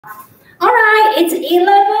All right, it's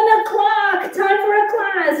 11 o'clock. Time for a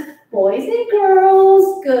class. Boys and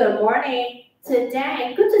girls, good morning.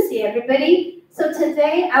 Today, good to see everybody. So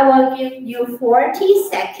today, I will give you 40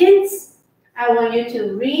 seconds. I want you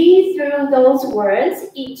to read through those words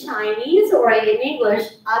in Chinese or in English,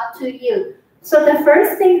 up to you. So the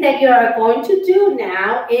first thing that you are going to do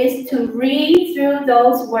now is to read through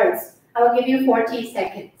those words. I will give you 40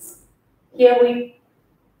 seconds. Here we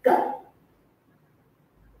go.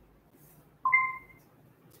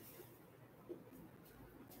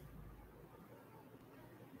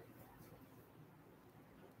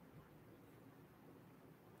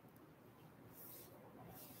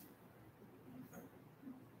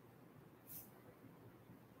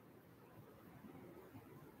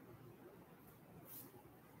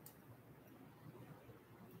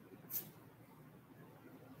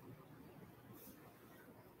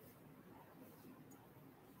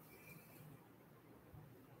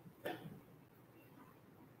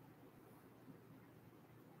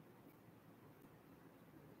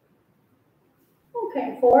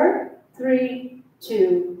 Okay, 4, 3,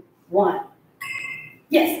 2, 1.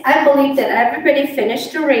 Yes, I believe that everybody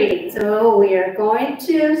finished the reading, so we are going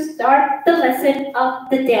to start the lesson of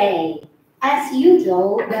the day. As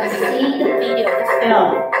usual, let's see the video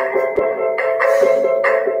film.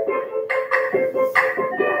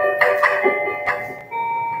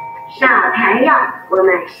 小朋友，我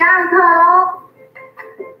们上课喽！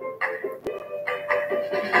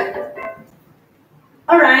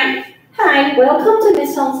 All right. Hi, welcome to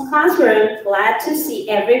Miss Song's classroom. Glad to see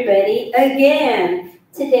everybody again.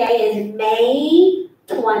 Today is May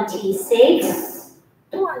 26,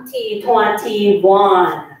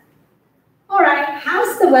 2021. All right,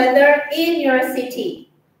 how's the weather in your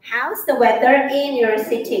city? How's the weather in your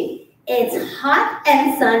city? It's hot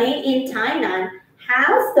and sunny in Tainan.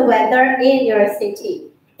 How's the weather in your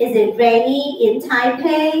city? Is it rainy in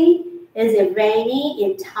Taipei? Is it rainy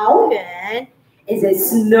in Taoyuan? Is it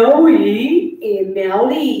snowy in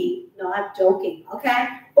Miaoli? No, I'm joking, okay?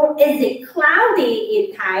 Or is it cloudy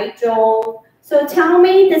in Taichung? So tell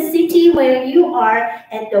me the city where you are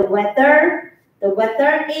and the weather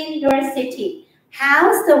in your city.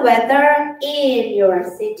 How's the weather in your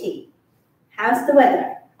city? How's the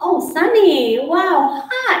weather? Oh, sunny. Wow,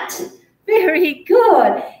 hot. Very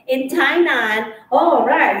good. In Tainan, all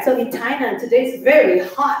right. So in Tainan, today is very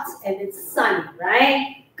hot and it's sunny,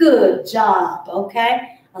 right? Good job,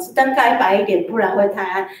 okay? 老师灯该白一点，不然会太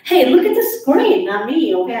暗。Hey, look at the screen, not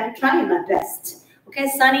me, okay? I'm trying my best. Okay,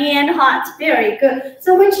 sunny and hot, very good.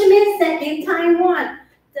 So which means that in Taiwan,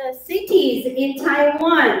 the cities in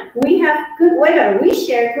Taiwan, we have good weather. We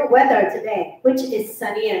share good weather today, which is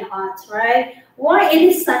sunny and hot, right? Why it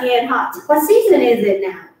is sunny and hot? What season is it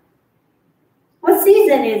now? What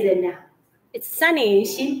season is it now? It's sunny in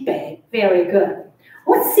Xinbei, very good.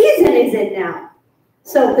 What season is it now?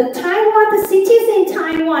 So the cities in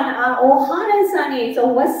Taiwan are all hot and sunny. So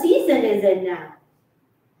what season is it now?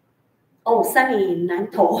 Oh, sunny in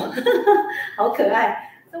Nantou. 好可爱.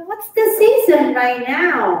 So what's the season right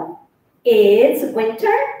now? It's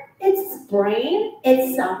winter, it's spring,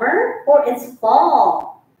 it's summer, or it's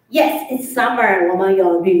fall? Yes, it's summer. 我们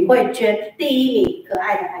有吕慧娟第一名，可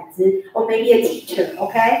爱的孩子。我们也 teacher,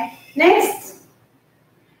 okay? Next.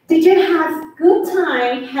 Did you have good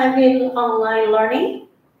time having online learning?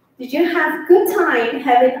 Did you have good time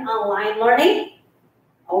having online learning?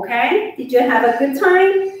 Okay, did you have a good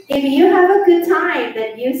time? If you have a good time,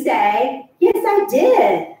 then you say, yes, I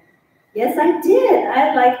did. Yes, I did.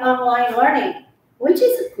 I like online learning, which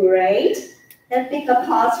is great. Let's make a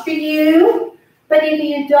pause for you. But if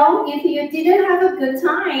you didn't have a good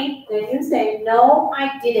time, then you say, no,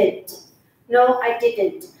 I didn't. No, I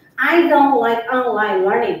didn't. I don't like online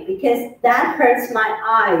learning because that hurts my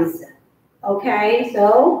eyes. Okay,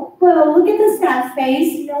 so, well, look at the sad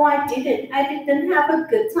face. No, I didn't. I didn't have a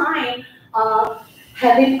good time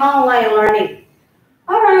having online learning.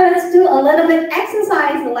 All right, let's do a little bit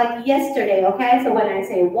exercise like yesterday, okay? So when I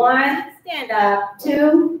say 1, stand up,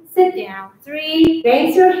 2, sit down, 3,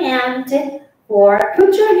 raise your hand, 4,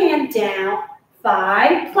 put your hand down,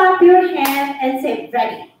 5, clap your hand and say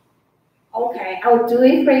ready. Okay, I will do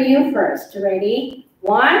it for you first. Ready?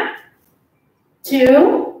 1,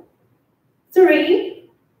 2, 3,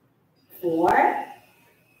 4,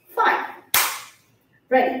 5.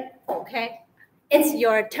 Ready? Okay. It's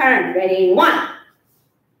your turn. Ready? 1,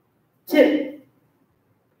 2,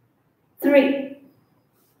 3,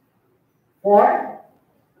 4,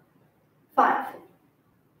 5.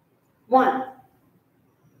 1,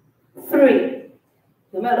 3.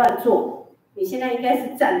 有没有乱做？你现在应该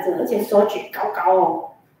是站着，而且手举高高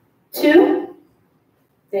哦。 2,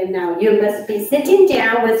 Then now you must be sitting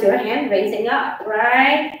down with your hand raising up,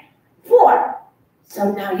 right? 4.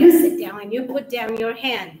 So now you sit down and you put down your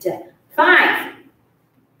hand. 5.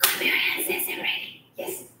 Clap your hands, is it ready?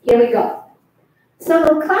 Yes, here we go. So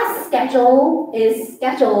the class schedule is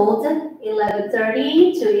scheduled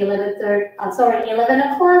 11:30 to 11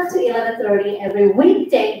 o'clock to 11:30 every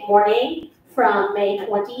weekday morning from May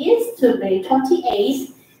 20th to May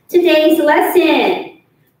 28th. Today's lesson,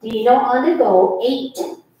 Dino on the go 8,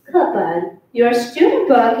 课本, your student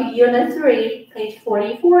book, Unit 3, page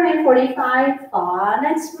 44 and 45,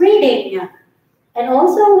 phonics reading. And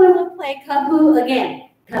also we will play Kahoo again,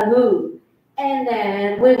 Kahoo. And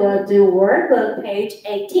then we will do workbook, page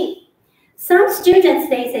 18. Some students,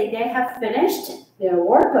 they say they have finished their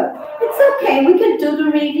workbook. It's okay, we can do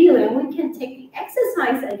the review and we can take the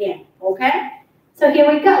exercise again, okay? So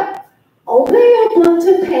here we go. Open your book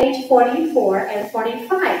to page 44 and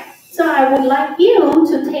 45. So I would like you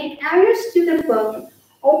to take out your student book,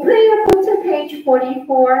 open your book to page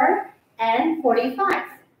 44 and 45.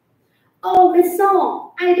 Oh, Miss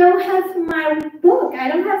Song, I don't have my book. I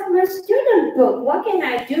don't have my student book. What can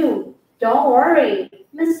I do? Don't worry.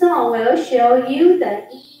 Miss Song will show you the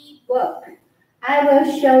e-book. I will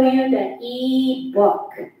show you the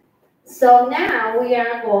e-book. So now we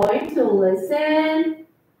are going to listen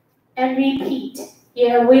and repeat.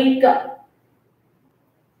 Here we go.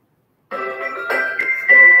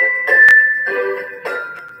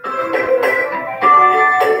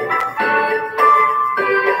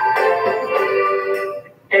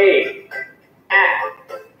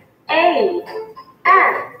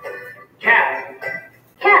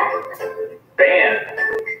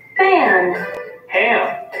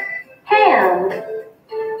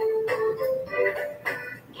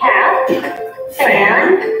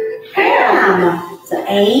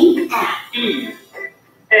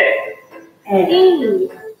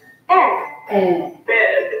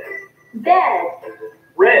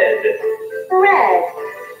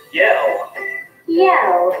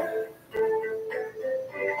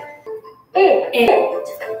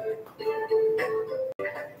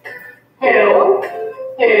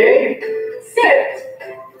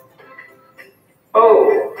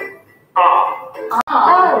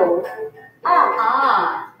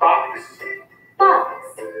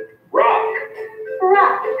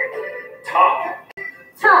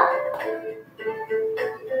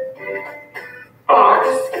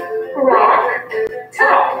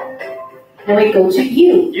 Now we go to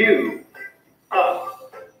you. You.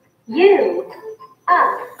 Up. You.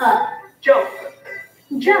 Up. Jump.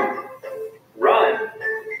 Jump. Run.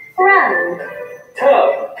 Run.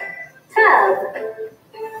 Tub. Tub.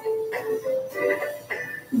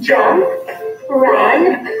 Jump.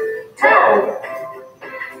 Run. Tub.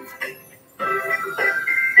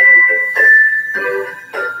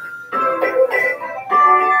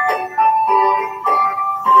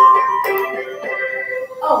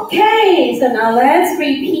 Okay, so now let's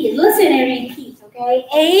repeat. Listen and repeat, okay?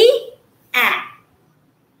 A. E.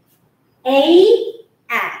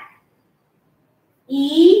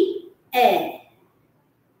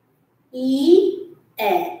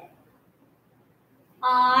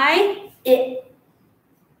 I.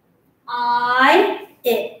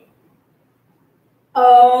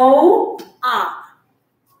 O.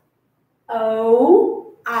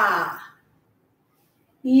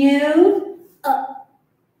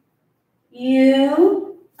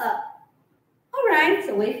 U. All right,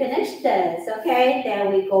 so we finished this, okay?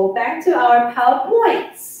 Then we go back to our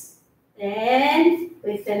PowerPoints. Then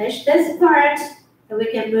we finish this part, and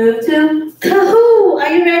we can move to Kahoo.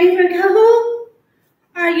 Are you ready for Kahoo?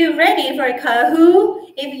 Are you ready for Kahoo?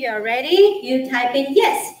 If you're ready, you type in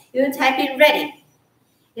yes. You type in ready.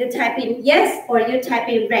 You type in yes or you type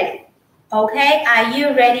in ready. Okay, are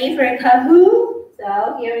you ready for Kahoo?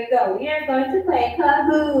 So here we go. We are going to play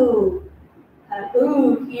Kahoo.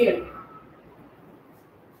 Kahoo here.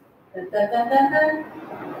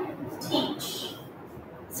 Teach.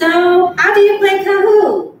 So how do you play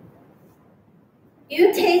Kahoo?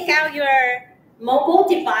 You take out your mobile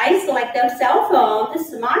device like the cell phone, the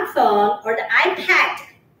smartphone, or the iPad,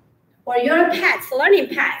 or your pads, learning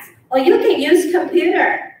pads, or you can use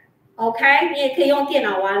computer. Okay? 你也可以用电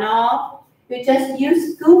脑玩哦。You just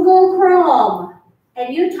use Google Chrome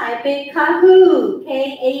and you type in Kahoot,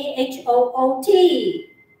 K-A-H-O-O-T,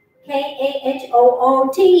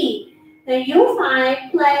 K-A-H-O-O-T. Then you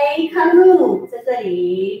find Play Kahoot, 在这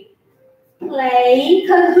里 Play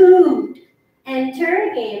Kahoot.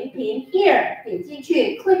 Enter game pin here. 点进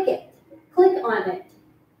去 click it. Click on it.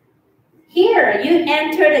 Here, you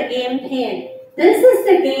enter the game pin. This is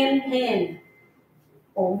the game pin.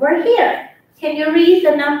 Over here. Can you read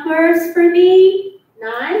the numbers for me?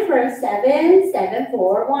 947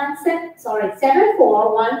 7417. Sorry,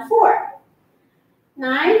 7414.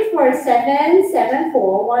 947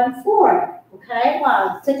 7414. Okay,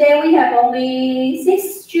 wow. Today we have only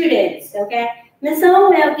 6 students. Okay, Miss O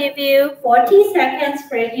will give you 40 seconds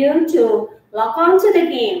for you to log on to the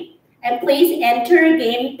game and please enter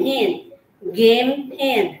game pin. Game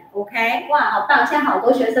pin. Okay， 哇，好棒！现在好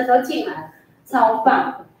多学生都进来了，超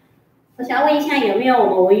棒。我想问一下，有没有我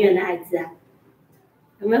们文员的孩子啊？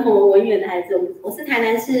有没有我们文员的孩子？我是台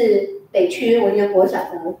南市北区文元国小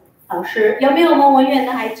的老师，有没有我们文员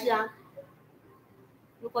的孩子啊？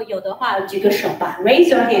如果有的话，举个手吧 ，raise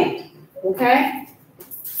your hand，OK？、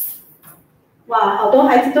哇，好多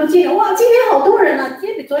孩子都进了，哇，今天好多人啊，今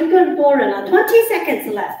天比昨天更多人啊 ，20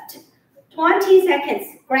 seconds left， 20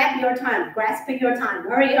 seconds，grab your time，grasp your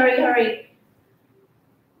time，hurry hurry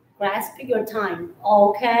hurry。Grasp your time.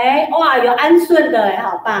 OK， 哇，有安顺的哎，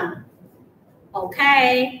好棒。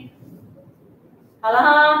OK， 好了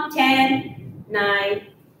哈 ，10, 9,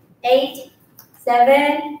 8,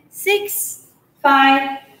 7, 6,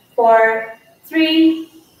 5, 4, 3,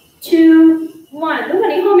 2, 1。如果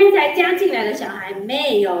你后面再加进来的小孩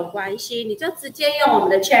没有关系，你就直接用我们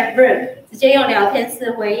的 chat room， 直接用聊天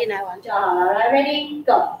室回应来玩就好了。来 ，ready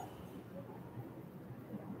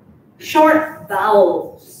go。Short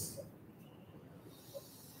vowels.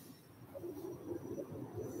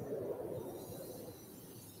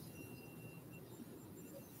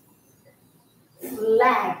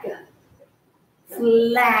 Flag,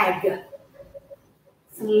 flag,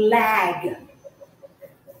 flag,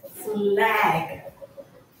 flag。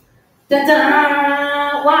噔噔！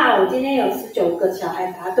哇，我今天有19个小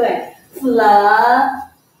孩答对。Flag,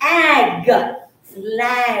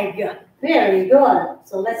 flag. Very good.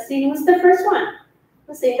 So let's see who's the first one.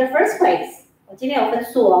 Who's in the first place? 我今天有分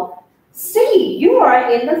数哦。C, you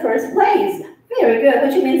are in the first place. Very good,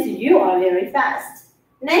 which means you are very fast.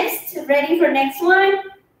 Next, ready for next one?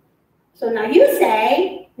 So now you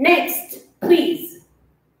say, next, please.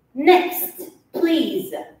 Next,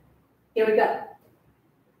 please. Here we go.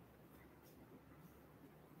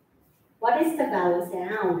 What is the vowel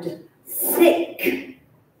sound? Sick,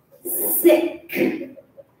 sick,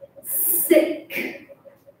 sick,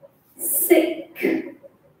 sick.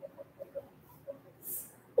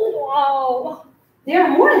 Wow. There are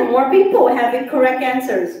more and more people having correct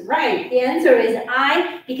answers. Right. The answer is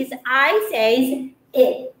I, because I says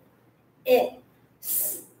it,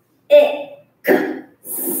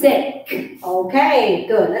 sick. Okay,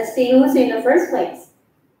 good. Let's see who's in the first place.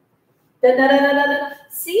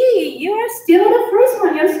 See, you are still the first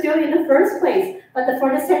one. You're still in the first place. But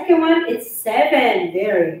for the second one, it's 7.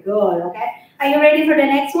 Very good. Okay. Are you ready for the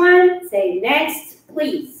next one? Say next,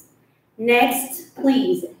 please. Next,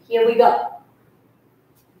 please. Here we go.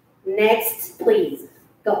 Next, please.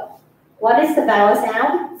 Go. What is the vowel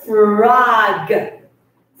sound? Frog.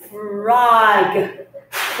 Frog.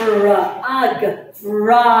 Frog.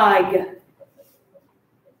 Frog.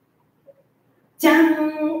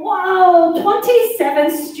 Wow, 27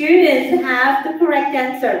 students have the correct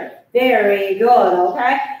answer. Very good,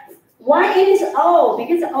 okay? Why it is O?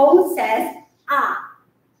 Because O says ah.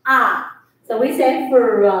 So we say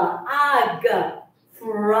frog.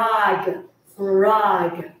 Frog.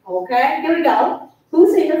 Frog. Okay, here we go.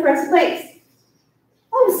 Who's in the first place?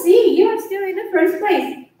 Oh, see, you're still in the first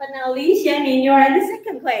place. But now Li Xianmin, you're in the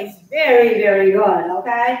second place. Very, very good,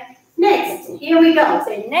 okay? Next, here we go.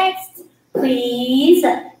 Say next, please.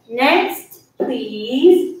 Next,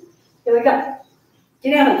 please. Here we go.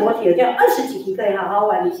 今天有很多题，有这样20几题可以好好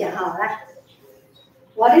玩一下哈。来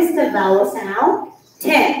 ，What is the vowel sound?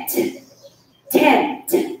 Tent, tent,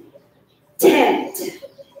 tent,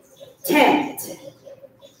 tent,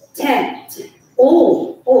 tent.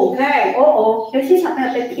 Oh, okay.有些小朋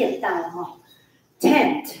友被骗到了哈。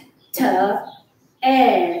Tent, tent,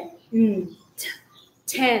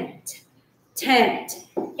 tent, tent.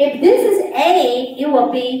 If this is A, it will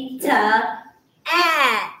be tent.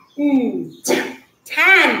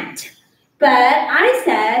 But I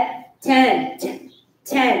said tent,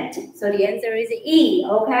 tent. So the answer is E,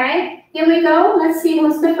 okay? Here we go. Let's see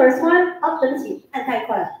who's the first one. 对不起，按太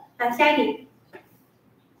快了。好，下一题。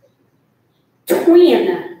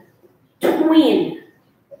Twin.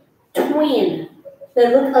 They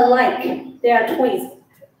look alike. They are twins.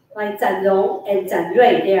 Like 展荣 and 展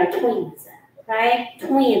瑞, they are twins. Right?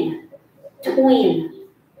 Twin.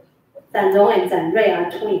 展荣 and 展瑞 are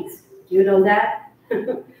twins. Do you know that?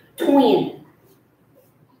 Twin.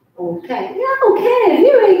 Okay. Yeah, okay.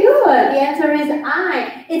 Very good. The answer is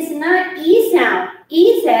I. It's not E sound.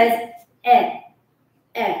 E says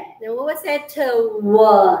Then we will say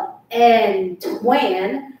and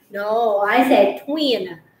twin. No, I say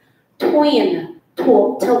twin. Twin.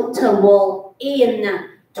 Twin.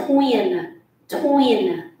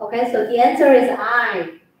 Okay, so the answer is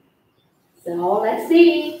I. So let's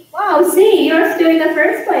see. Wow, see, you're still in the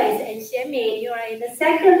first place. And Xianmin, you are in the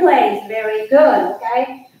second place. Very good,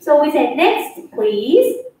 okay? So we say next,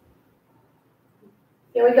 please.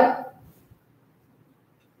 Here we go.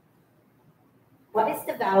 What is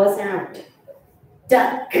the vowel sound?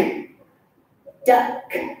 Duck.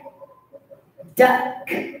 Duck. Duck.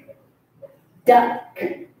 Duck.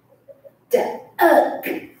 Duck.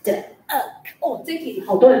 Duck. 哦，这题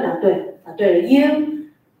好多人答对了。You,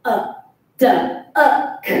 duck.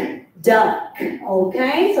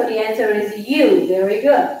 Okay, so the answer is you. Very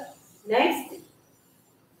good. Next.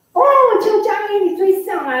 Oh, 邱佳怡你追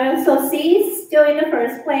上来了。So C is still in the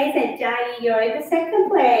first place, and 佳怡 you're in the second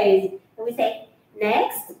place. And we say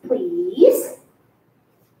next, please.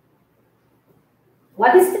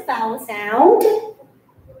 What is the vowel sound?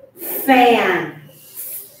 Fan.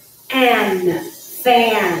 Fan.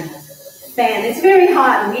 It's very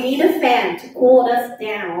hot. We need a fan to cool us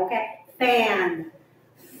down. Okay, fan.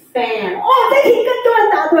 哦，这题更多人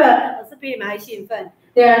答对了，老师比你们还兴奋。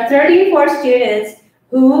There are 34 students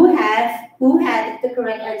who had the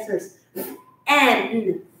correct answers.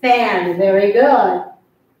 And fan, very good.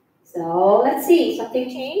 So let's see, something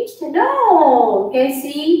changed? No. Okay,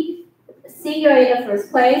 see, you're in the first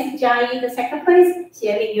place. Jai in the second place.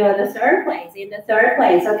 Xianmin, you're in the third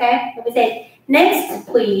place. Okay. Let me say next,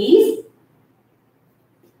 please.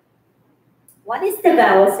 What is the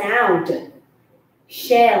vowel sound?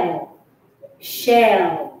 Shell.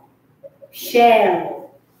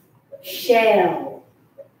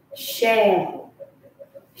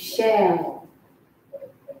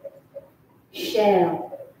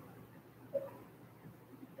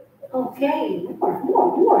 Okay,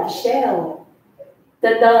 more shell.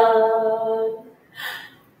 Da-da.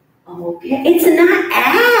 Okay, it's not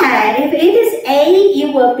add. If it is A,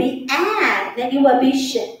 it will be add. Then it will be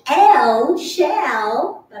shell.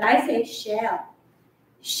 But I say shell.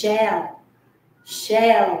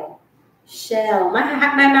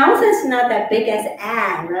 My mouth is not that big as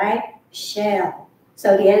add, right? Shell.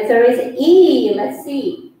 So the answer is E. Let's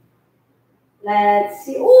see.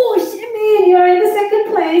 Oh, Xianmin, you're in the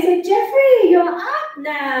second place. And Jeffrey, you're up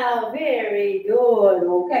now. Very good.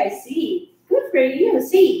 Okay, C. Good for you.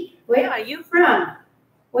 C. Where are you from?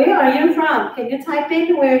 Can you type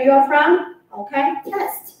in where you're from? Okay,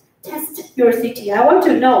 test your city. I want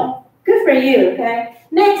to know. Good for you, okay?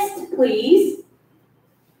 Next, please.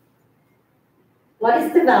 What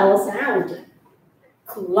is the vowel sound?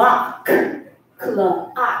 Clock.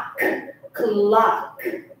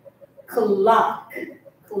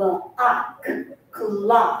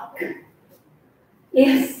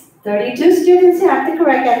 Yes, 32 students have the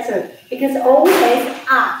correct answer because O says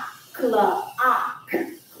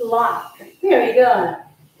clock. Very good.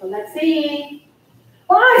 So let's see.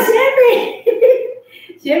 Wow, Xianmin!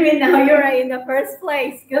 Xianmin, now you're in the first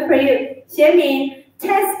place. Good for you. Xianmin,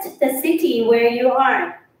 test the city where you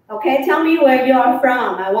are. Okay, tell me where you are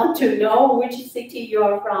from. I want to know which city you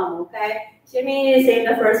are from, okay? Xianmin is in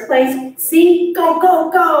the first place. C, go.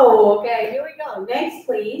 Okay, here we go. Next,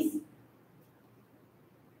 please.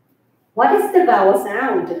 What is the vowel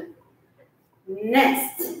sound?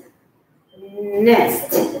 Nest.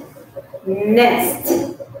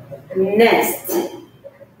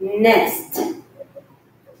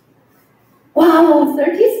 Wow,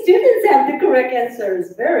 30 students have the correct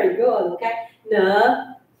answers. Very good, okay?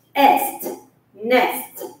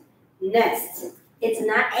 Nest. It's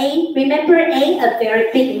not A. Remember A, a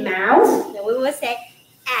very big mouth? Then we will say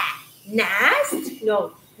nest.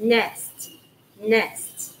 No, nest.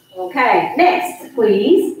 Okay, next,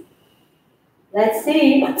 please. Let's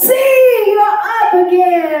see. See, you're up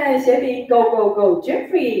again. Xianmin, go.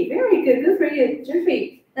 Jeffrey, very good for you.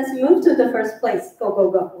 Jeffrey, let's move to the first place.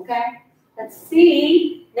 Go. Okay, let's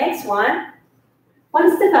see. Next one. What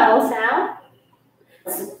is the vowel sound?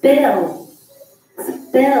 Spill.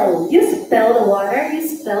 You spill the water, you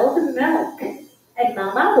spill the milk. And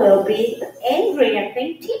mama will be angry. I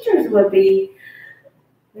think teachers will be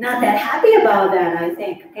not that happy about that, I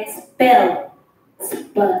think. Okay, spill.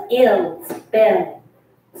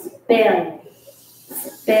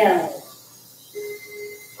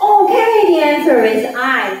 Okay, the answer is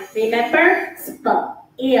I. Remember? Spill.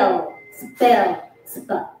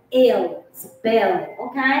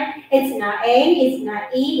 Okay? It's not A, it's not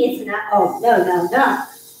E, it's not O. No.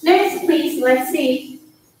 Next, please, let's see.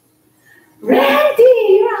 Randy,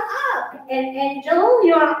 you're up. and Angel,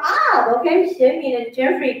 you're up. Okay, Xiaomin and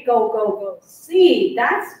Jeffrey, go, go, go. C,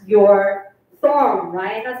 that's your throne,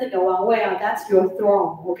 right? 那是你的王位啊 that's your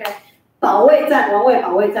throne. Okay, 保卫战，王位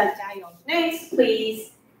保卫战，加油。Next,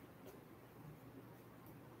 please.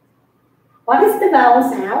 What is the vowel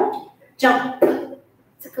sound? Jump.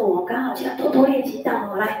 这个我刚好像偷偷练习到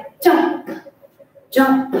哦，来 jump,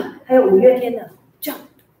 jump. 还有五月天的 jump,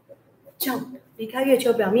 jump. 离开月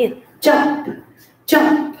球表面 jump,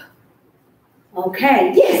 jump.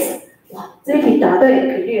 Okay, yes. 哇，这一题答对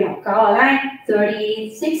的频率好高啊！来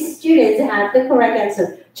 ，36 students have the correct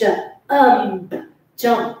answer. Jump,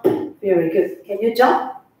 jump. Very good. Can you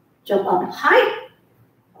jump? Jump up high.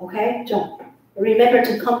 Okay, jump. Remember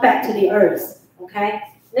to come back to the earth. Okay.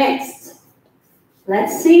 Next.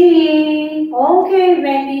 Let's see. Okay,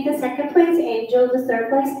 Randy, the second place. Angel, the third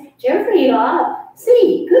place. Jeffrey, you're up.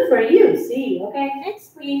 C. Good for you. C. Okay.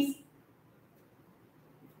 Next, please.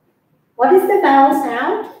 What is the vowel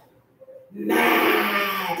sound?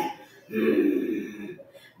 Mad.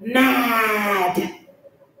 Mad.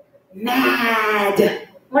 Mad.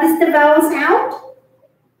 What is the vowel sound?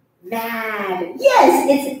 Mad. Yes,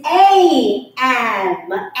 it's A. Ad.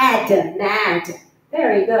 Mad.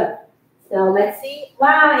 Very good. So let's see.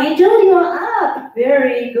 Wow, Angel, you're up.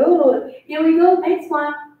 Very good. Here we go. Next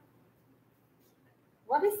one.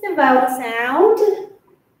 What is the vowel sound?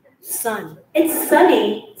 Sun. It's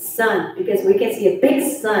sunny. Sun. Because we can see a big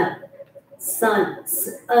sun. Sun.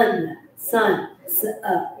 Sun. Sun.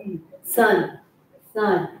 Sun.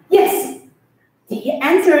 Sun. Yes. The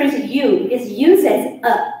answer is U. Because U says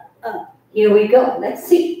Here we go. Let's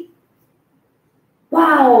see.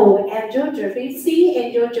 Wow. Angel, Jeffrey. C.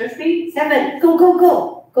 Angel, Jeffrey. 7. Go, go,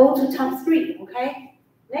 go. Go to top 3. Okay.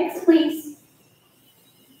 Next, please.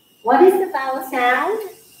 What is the vowel sound?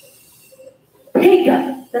 Pig.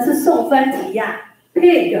 这是送分题呀。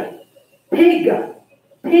Pig. Pig.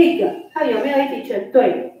 Pig. 看有没有一题全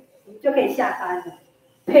对，你就可以下班了。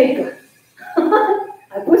Pig.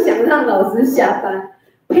 还不想让老师下班。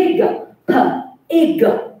Pig. P.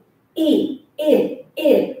 Egg.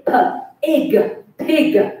 Egg.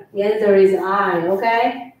 Pig. The answer is I.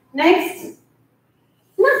 Okay. Next.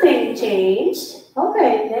 Nothing changed.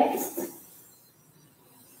 Okay. Next.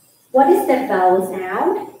 What is the vowel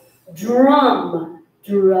sound? Drum.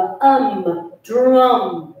 Drum.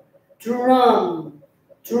 Drum. Drum.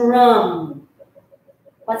 Drum.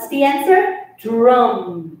 What's the answer?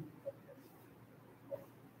 Drum.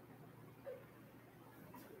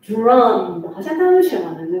 Drum. 好像大家都选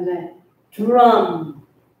完了，对不对 ？Drum.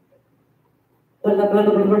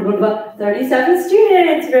 37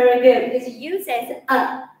 students. Very good. Because you says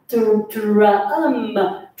drum.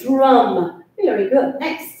 Drum. Very good.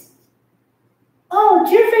 Next. Oh,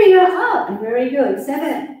 Jeffrey, you're up. Very good.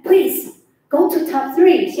 7. Please go to top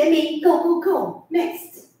 3. 贤明 go, go, go.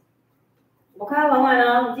 Next. 我快要玩完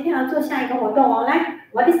了，你今天要做下一个活动哦。来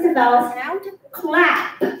 ，What is the vowel sound?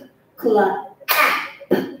 Clap. Clap.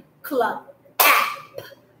 Clap.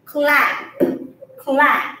 Clap.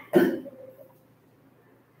 Clap.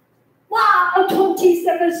 Wow,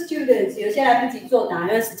 27 students. 有些来不及作答，因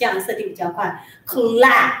为是这样的设定比较快。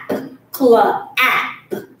Clap. Clap.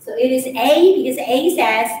 So it is A because A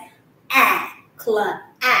says clap.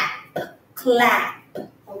 Clap.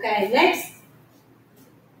 Okay, next.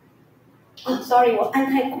 Oh, sorry, 我按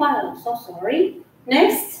太快了 so sorry.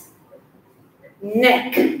 Next.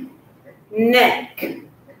 Neck. Neck.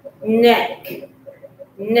 Neck.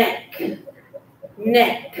 Neck.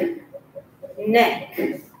 Neck.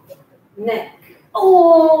 Neck. Neck.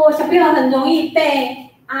 哦，小朋友很容易背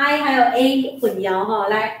I 还有 A 混淆哈。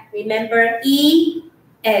来 ，remember E,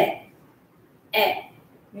 E, N,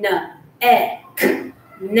 E, K,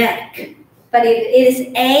 neck. But if it is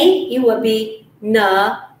A, it will be N,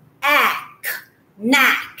 K,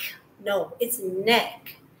 neck. No, it's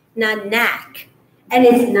neck, not neck. And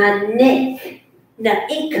it's not neck, not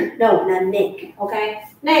ick. No, not neck. Okay.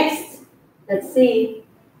 Next, let's see.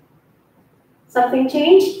 Something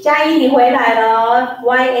changed? 嘉一你回来了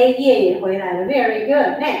YA 叶也回来了 Very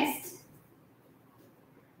good. Next.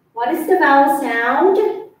 What is the vowel sound?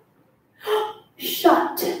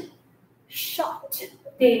 Shot. Shot.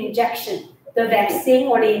 The injection. The vaccine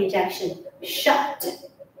or the injection. Shot.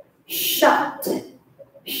 Shot.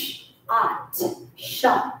 Shot.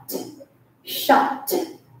 Shot. Shot.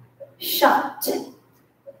 Shot.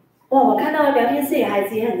 哇，我看到聊天室里孩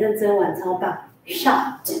子也很认真玩，超棒。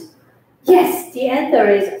Shot. Yes, the answer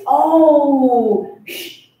is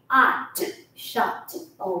shot.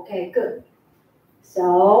 Okay, good.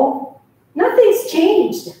 So, nothing's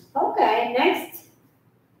changed. Okay, next.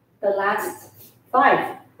 The last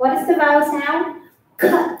 5. What is the vowel sound?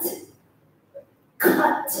 Cut.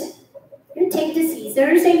 cut. You take the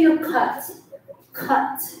scissors and you cut.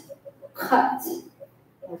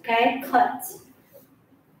 Okay, cut.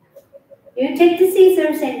 You take the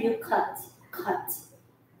scissors and you cut.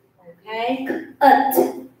 Okay,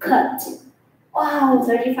 cut. Wow,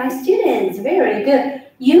 35 students, very good.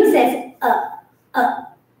 Use as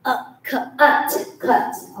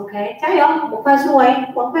cut. Okay, 加油，我们快速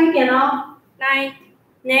玩快一点哦。来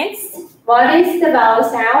 ，next, what is the vowel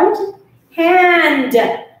sound? Hand.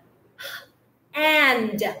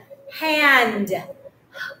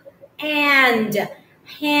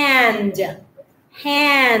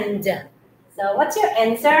 So what's your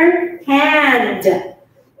answer? Hand.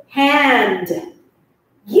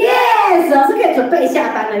 Yes, 老师可以准备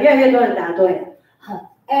下班了，越来越多人答对了。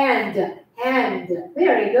Hand.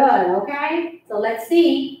 Very good. Okay. So let's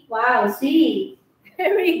see. Wow, see.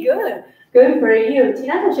 Very good. Good for you. 其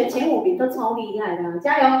他同学前5名都超厉害的，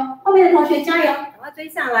加油！后面的同学加油，赶快追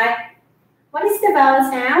上来。What is the vowel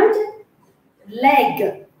sound?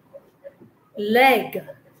 Leg.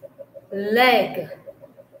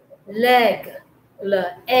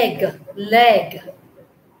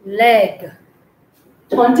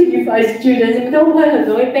 25 students， 你们都会很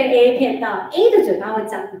容易被 A 骗到。A 的嘴巴会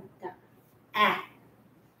张很大，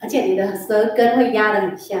而且你的舌根会压得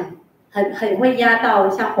很像，很会压到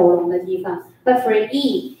像喉咙的地方。But for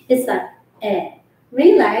E, it's like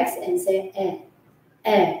Relax and say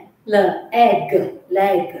the egg,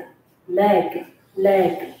 leg.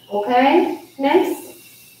 Okay, next.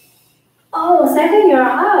 Oh, second you're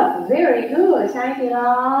up. Very good. 下一题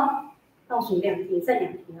咯，倒数2题，剩2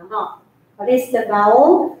题了哈。What is the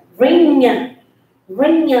vowel? Ring.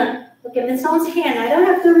 Look at Miss Song's hand. I don't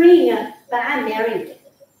have to ring, but I'm married.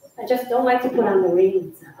 I just don't like to put on the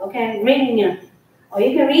rings. Okay, ring. Or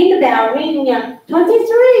you can ring the bell. Ring.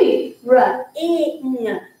 23.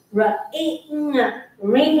 Ring.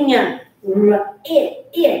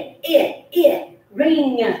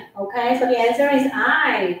 Ring. Okay, so the answer is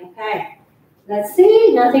I. Okay. Let's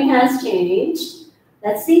see. Nothing has changed.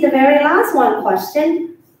 Let's see the very last one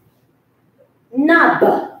question. Knob.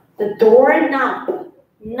 The door knob.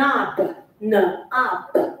 Knob.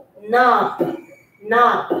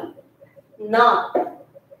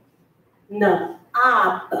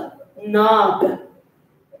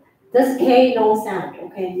 Does K no sound?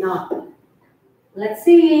 Okay, knob. Let's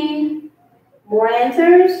see. More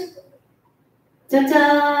answers?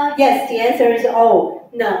 Ta-da! Yes, the answer is O.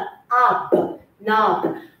 Knob.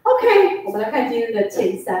 Okay, 我们来看今天的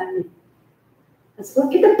前3名。Let's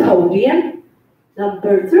look at the podium.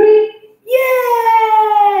 Number 3.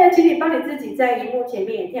 Yeah! 请你帮你自己在荧幕前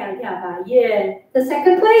面也跳一跳吧。Yeah! The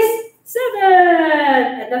second place, 7.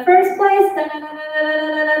 And the first place,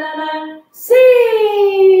 C.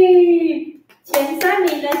 前3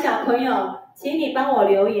名的小朋友，请你帮我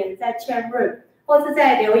留言在 chat room 或是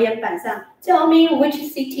在留言板上 ，Tell me which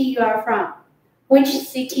city you are from. Which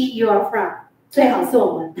city you are from? 最好是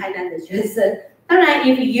我们台南的学生。当然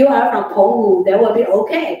 ，if you are from 澎湖 that will be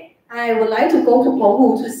okay. I would like to go to 澎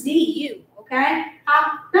湖 to see you. OK?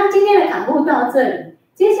 好，那今天的卡布到这里，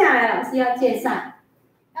接下来老师要介绍，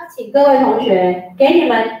要请各位同学给你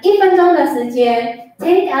们1分钟的时间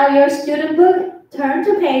 ，take out your student book, turn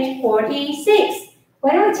to page 46。我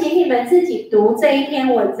要请你们自己读这一篇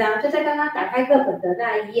文章，就在刚刚打开课本的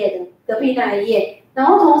那一页的隔壁那一页，然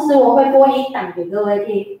后同时我会播音档给各位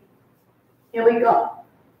听。Here we go.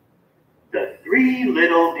 The 3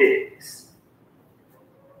 Little Pigs.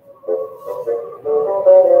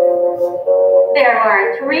 There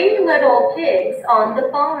are 3 little pigs on the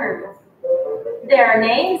farm. Their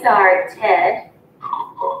names are Ted,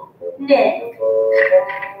 Nick,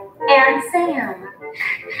 and Sam.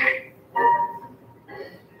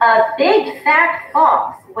 A big fat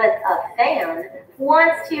fox with a fan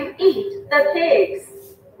wants to eat the pigs.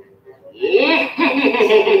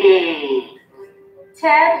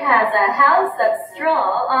 Ted has a house of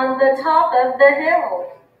straw on the top of the hill.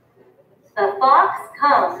 The fox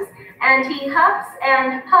comes and he huffs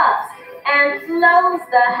and puffs and blows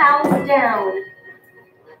the house down.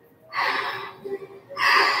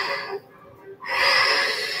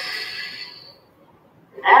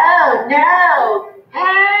 Oh no!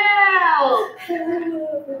 Help!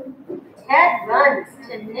 Ted runs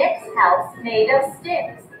to Nick's house made of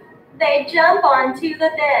sticks. They jump onto the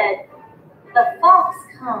bed. The fox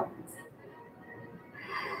comes.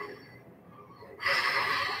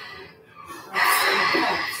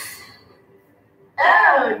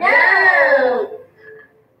 Oh no!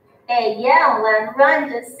 They yell and run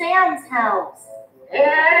to Sam's house.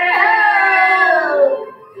 Help!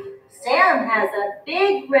 Sam has a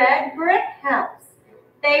big red brick house.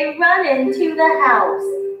 They run into the house.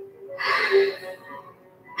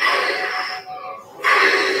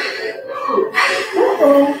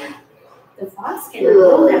 Uh-oh. The fox can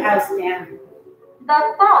pull the house down.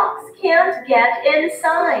 The fox can't get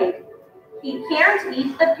inside. He can't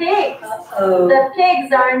eat the pigs. Uh-oh. The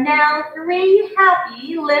pigs are now 3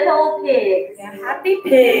 happy little pigs. They're happy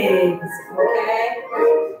pigs. Okay.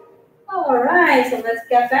 All right. So let's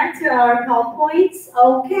get back to our PowerPoints.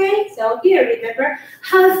 Okay. So here, remember,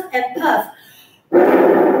 huff and puff.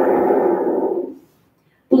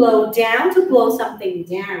 Blow down to blow something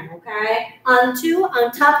down. Okay. Onto,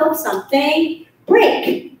 on top of something.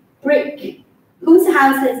 Brick. Brick. Whose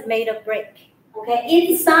house is made of brick? Okay.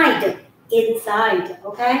 Inside. Inside,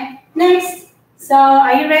 okay? Next, so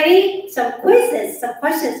are you ready? Some quizzes, some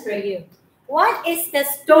questions for you. What is the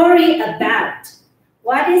story about?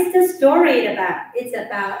 What is the story about? It's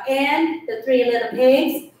about N, the 3 little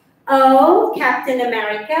pigs, O, Captain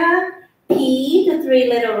America, P, the 3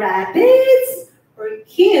 little rabbits, or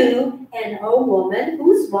Q, an old woman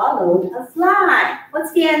who swallowed a fly.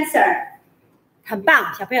 What's the answer? 很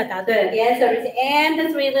棒，小朋友答对了。The answer is N, the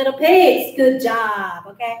 3 little pigs. Good job,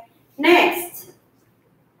 okay? Next,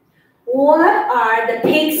 what are the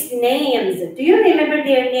pigs' names? Do you remember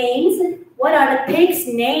their names? What are the pigs'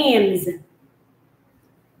 names?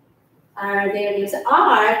 Their names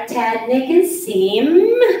are Ted, Nick, and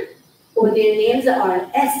Sim. Or their names are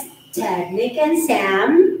S, Ted, Nick, and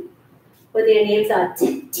Sam. Or their names are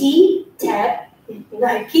T, Ted,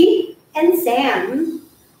 Nike, and Sam.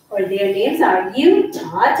 Or their names are U,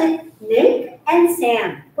 Todd, Nick, and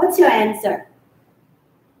Sam. What's your answer?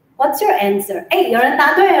 What's your answer? 哎，有人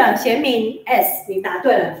答对了，贤明 S， 你答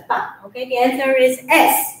对了，很棒。Okay, the answer is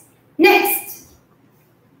S. Next,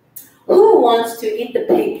 who wants to eat the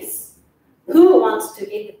pigs? Who wants to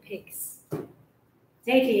eat the pigs?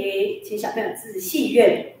 这一题，请小朋友仔细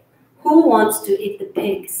阅读。Who wants to eat the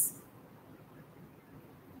pigs?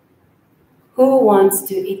 Who wants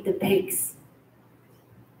to eat the pigs?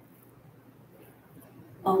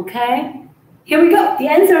 Okay. Here we go. The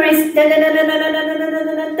answer is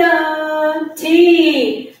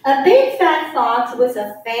T. A big fat fox with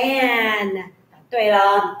a fan. 对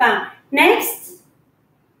了，很棒。Next.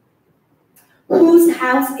 Whose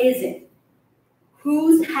house is it?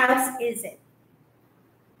 Whose house is it?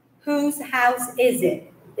 Whose house is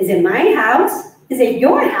it? Is it my house? Is it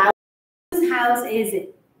your house? Whose house is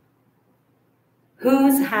it?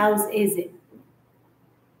 Whose house is it?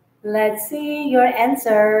 Let's see your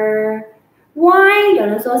answer. Y 有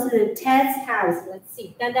人说是 Ted's house. Let's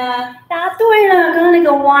see. 哒哒，答对了，刚刚那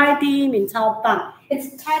个 Y 第一名超棒。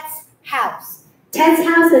It's Ted's house. Ted's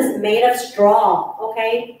house is made of straw.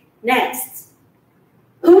 Okay. Next.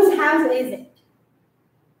 Whose house is it?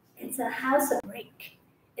 It's a house of brick.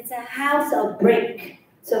 It's a house of brick.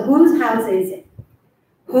 So whose house is it?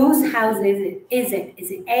 Whose house is it? Is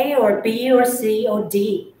it A or B or C or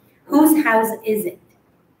D? Whose house is it?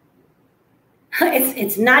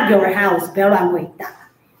 It's not your house. 不要乱回答。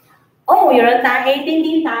哦，有人答 A， 丁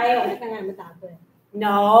丁答 A， 我们看看有没有答对。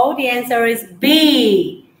No, the answer is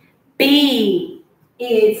B. B.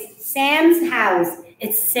 It's Sam's house.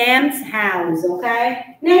 It's Sam's house.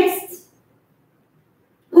 Okay. Next.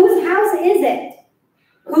 Whose house is it?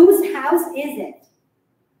 Whose house is it?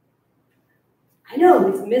 I know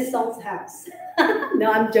it's Miss Song's house.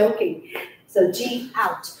 No, I'm joking. So G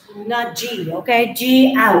out, not G. Okay,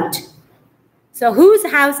 G out. So whose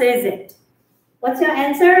house is it? What's your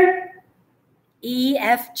answer? E,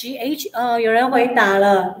 F, G, H. 哦，有人回答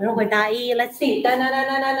了，有人回答 E. Let's see. Da, da, da,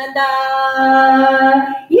 da, da, da, da.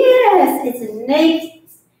 Yes, it's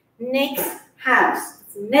Nick's house.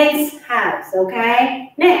 It's Nick's house.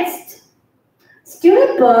 Okay. Next,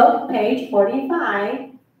 student book, page 45.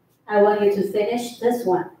 I want you to finish this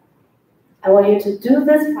one. I want you to do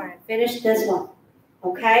this part. Finish this one.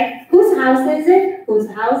 Okay? Whose house is it? Whose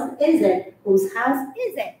house is it? Whose house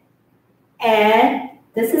is it? And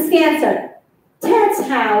this is the answer. Ted's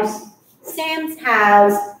house, Sam's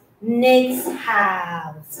house, Nick's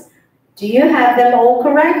house. Do you have them all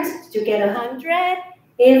correct? Did you get 100?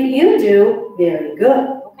 If you do, very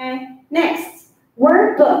good. Okay? Next,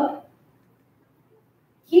 workbook.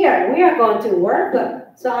 Here, we are going to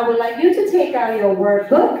workbook. So I would like you to take out your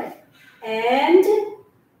workbook and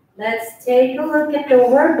let's take a look at the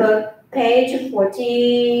workbook, page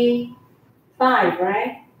 45,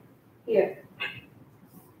 right? Here.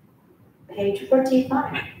 Page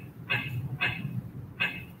 45.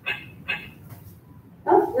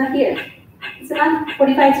 Oh, not here. It's not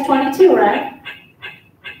 45 to 22, right?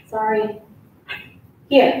 Sorry.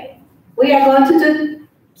 Here. We are going to do,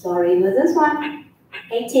 sorry, was this one?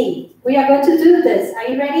 18. We are going to do this. Are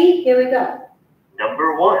you ready? Here we go.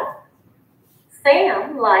 Number 1.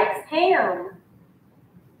 Sam likes ham.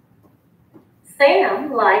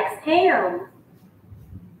 Sam likes ham.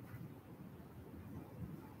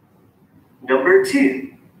 Number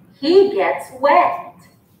 2. He gets wet.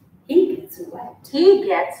 He gets wet. He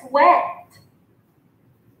gets wet.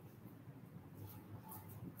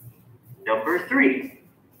 Number 3.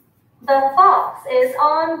 The fox is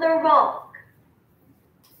on the rock.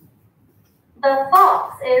 The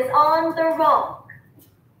fox is on the rock.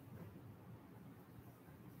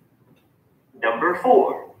 Number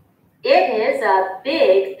 4. It is a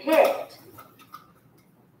big pit.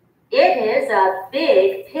 It is a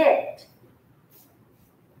big pit.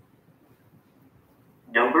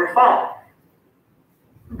 Number 5.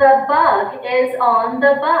 The bug is on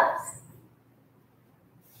the bus.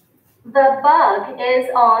 The bug is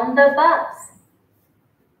on the bus.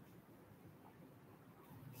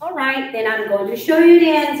 All right, then I'm going to show you the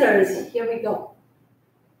answers. Here we go.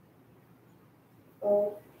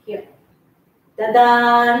 Oh, here.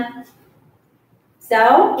 Da-da!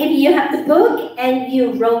 So, if you have the book and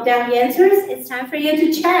you wrote down the answers, it's time for you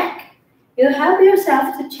to check. You help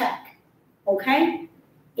yourself to check, okay?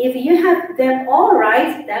 If you have them all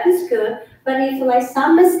right, that is good. But if like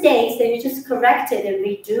some mistakes, then you just correct it and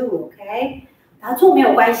redo, okay? 答错没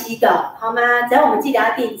有关系的，好吗？只要我们记得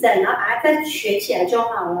要订正，然后把它再学起来就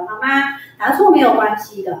好了，好吗？答错没有关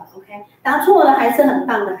系的 ，OK？ 答错了还是很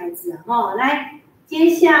棒的孩子啊！哦，来，接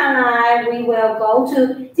下来 we will go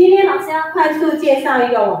to， 今天老师要快速介绍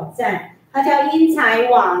一个网站，它叫因材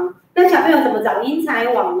网。那小朋友怎么找因材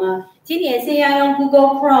网呢？今年是要用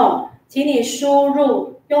Google Chrome， 请你输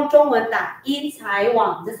入用中文打因材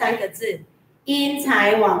网这3个字。因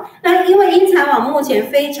材网，那因为因材网目前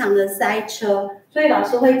非常的塞车，所以老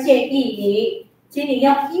师会建议你，请你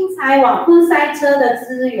用因材网不塞车的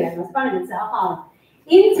资源，老师帮你们找好了。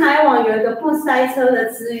因材网有一个不塞车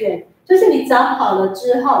的资源，就是你找好了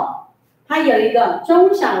之后，它有一个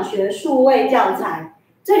中小学数位教材，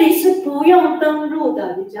这里是不用登录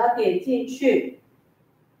的，你只要点进去。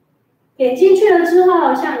点进去了之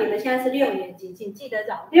后，像你们现在是6年级，请记得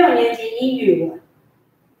找6年级英语文。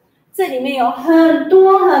这里面有很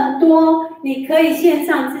多你可以线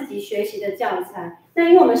上自己学习的教材。那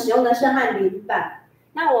因为我们使用的是翰林版，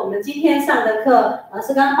那我们今天上的课，老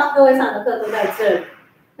师刚刚帮各位上的课都在这里，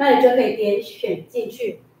那你就可以点选进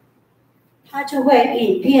去，它就会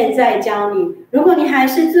影片在教你。如果你还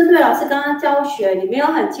是针对老师刚刚教学，你没有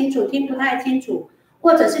很清楚，听不太清楚，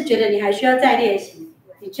或者是觉得你还需要再练习，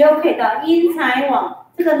你就可以到因材网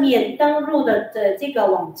这个免登录的这个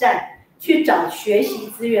网站。去找学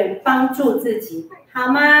习资源，帮助自己，好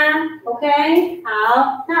吗 ？OK，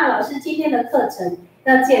 好，那老师今天的课程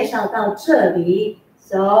要介绍到这里。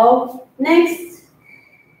So next，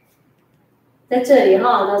 在这里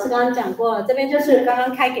哈，老师刚刚讲过了，这边就是刚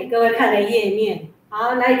刚开给各位看的页面。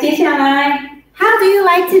好，来接下来 ，How do you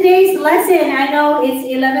like today's lesson? I know it's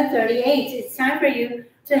 11:38. It's time for you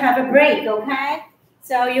to have a break. Okay,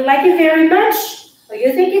 so you like it very much, or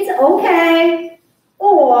you think it's okay?Or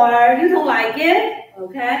you don't like it,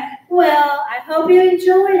 okay? Well, I hope you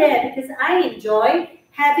enjoyed it because I enjoy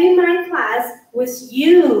having my class with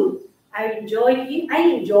you. I enjoy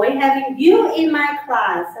having you in my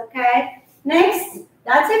class, okay? Next,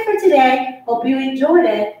 that's it for today. Hope you enjoyed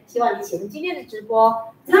it. 希望你喜欢今天的直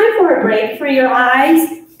播。Time for a break for your eyes.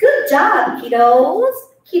 Good job, kiddos.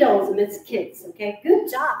 Kiddos means kids, okay? Good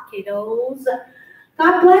job,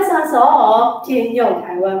 kiddos.God bless us all. 天佑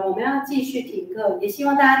台湾，我们要继续停课，也希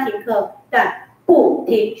望大家停课，但不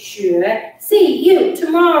停学。See you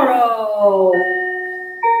tomorrow.